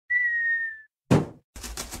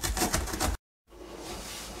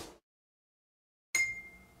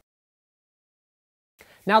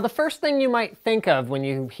Now, the first thing you might think of when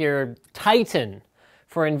you hear Titan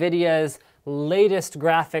for NVIDIA's latest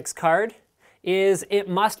graphics card is it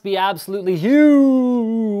must be absolutely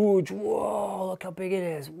huge. Whoa, look how big it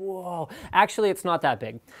is. Whoa. Actually, it's not that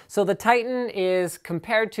big. So the Titan is,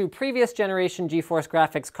 compared to previous generation GeForce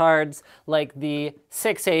graphics cards like the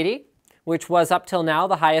 680, which was up till now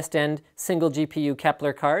the highest end single GPU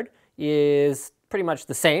Kepler card, is pretty much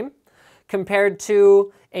the same. Compared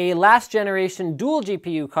to a last generation dual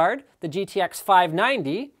GPU card, the GTX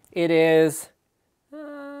 590, it is,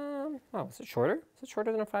 oh, is it shorter? Is it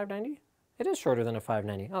shorter than a 590? It is shorter than a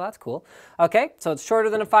 590. Oh, that's cool. Okay, so it's shorter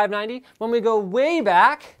than a 590. When we go way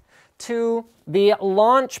back to the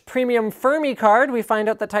launch premium Fermi card, we find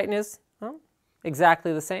out the Titan is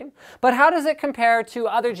exactly the same. But how does it compare to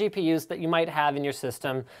other GPUs that you might have in your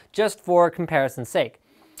system, just for comparison's sake?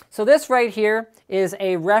 So this right here is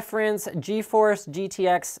a reference GeForce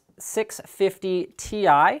GTX 650 Ti.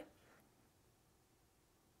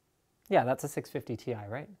 Yeah, that's a 650 Ti,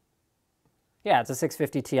 right? Yeah, it's a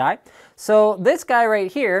 650 Ti. So this guy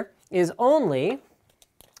right here is only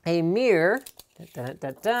a mere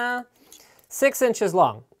 6 inches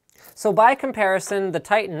long. So by comparison, the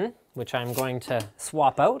Titan, which I'm going to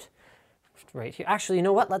swap out right here. Actually, you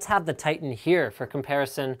know what? Let's have the Titan here for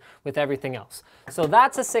comparison with everything else. So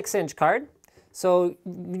that's a 6-inch card. So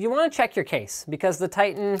you want to check your case, because the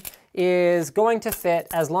Titan is going to fit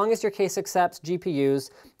as long as your case accepts GPUs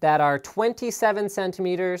that are 27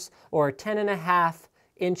 centimeters or 10.5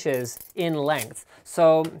 inches in length.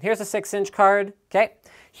 So here's a 6-inch card. Okay,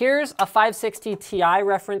 here's a 560 Ti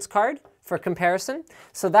reference card for comparison.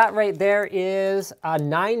 So that right there is a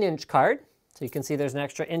 9-inch card. So you can see there's an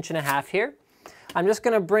extra 1.5 inches here. I'm just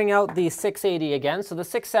going to bring out the 680 again. So the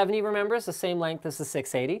 670, remember, is the same length as the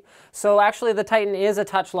 680. So actually the Titan is a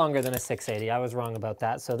touch longer than a 680. I was wrong about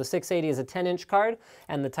that. So the 680 is a 10-inch card,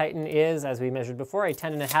 and the Titan is, as we measured before, a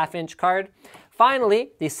 10.5-inch card.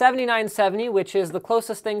 Finally, the 7970, which is the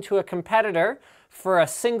closest thing to a competitor for a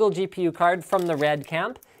single GPU card from the red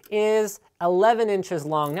camp, is 11 inches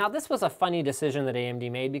long. Now, this was a funny decision that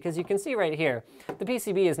AMD made, because you can see right here, the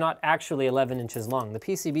PCB is not actually 11 inches long. The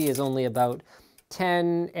PCB is only about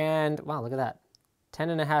 10 and, wow, look at that,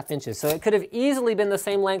 10.5 inches. So it could have easily been the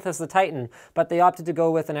same length as the Titan, but they opted to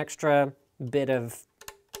go with an extra bit of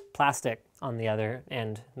plastic on the other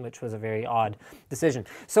end, which was a very odd decision.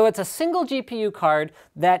 So it's a single GPU card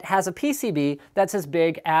that has a PCB that's as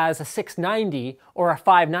big as a 690 or a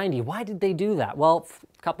 590. Why did they do that? Well,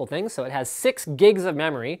 a couple things. So it has 6 gigs of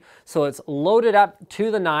memory, so it's loaded up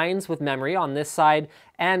to the nines with memory on this side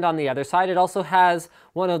and on the other side. It also has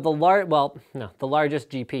one of the the largest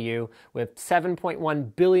GPU with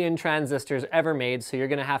 7.1 billion transistors ever made, so you're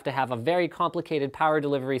going to have a very complicated power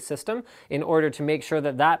delivery system in order to make sure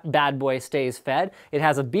that that bad boy stays fed. It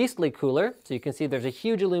has a beastly cooler, so you can see there's a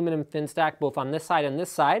huge aluminum fin stack both on this side and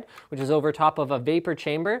this side, which is over top of a vapor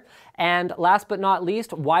chamber. And last but not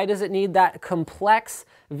least, why does it need that complex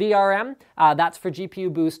VRM? That's for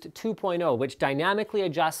GPU Boost 2.0, which dynamically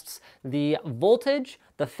adjusts the voltage,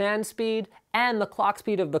 the fan speed, and the clock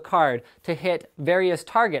speed of the card to hit various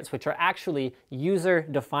targets, which are actually user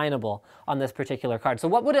definable on this particular card. So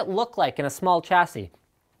what would it look like in a small chassis?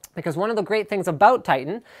 Because one of the great things about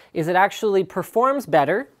Titan is it actually performs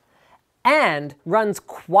better and runs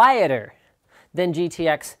quieter than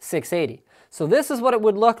GTX 680. So this is what it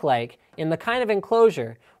would look like in the kind of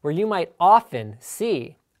enclosure where you might often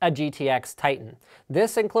see a GTX Titan.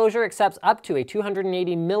 This enclosure accepts up to a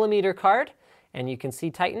 280 millimeter card, and you can see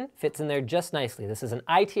Titan fits in there just nicely. This is an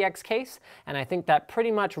ITX case, and I think that pretty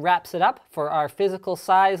much wraps it up for our physical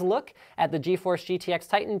size look at the GeForce GTX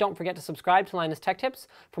Titan. Don't forget to subscribe to Linus Tech Tips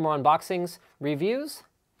for more unboxings, reviews,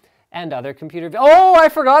 and other computer... Oh, I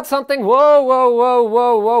forgot something! Whoa, whoa, whoa,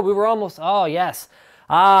 whoa, whoa! We were almost... Oh, yes.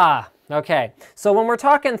 Okay. So when we're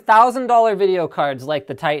talking $1,000 video cards like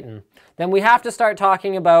the Titan, then we have to start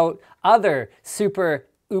talking about other super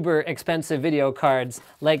uber expensive video cards,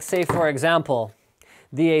 like, say, for example,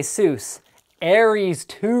 the ASUS ARES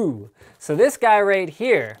 2. So this guy right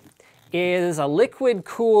here is a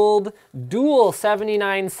liquid-cooled dual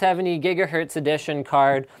 7970 gigahertz edition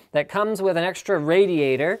card that comes with an extra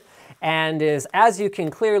radiator and is, as you can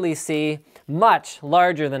clearly see, much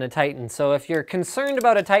larger than a Titan. So if you're concerned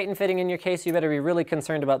about a Titan fitting in your case, you better be really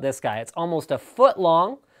concerned about this guy. It's almost a foot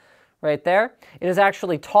long. Right there. It is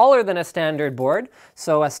actually taller than a standard board.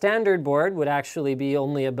 So a standard board would actually be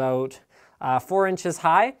only about 4 inches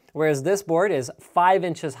high, whereas this board is 5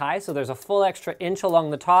 inches high. So there's a full extra inch along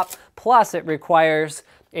the top. Plus it requires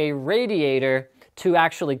a radiator to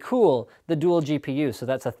actually cool the dual GPU. So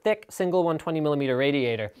that's a thick single 120mm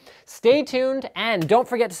radiator. Stay tuned and don't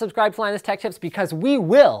forget to subscribe to Linus Tech Tips because we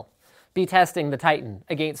will be testing the Titan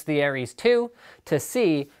against the ARES 2 to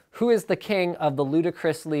see who is the king of the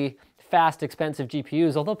ludicrously fast, expensive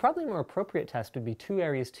GPUs, although probably a more appropriate test would be 2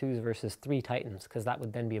 ARES 2s versus 3 Titans, because that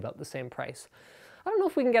would then be about the same price. I don't know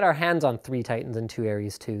if we can get our hands on 3 Titans and 2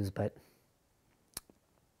 ARES 2s, but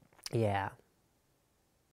yeah.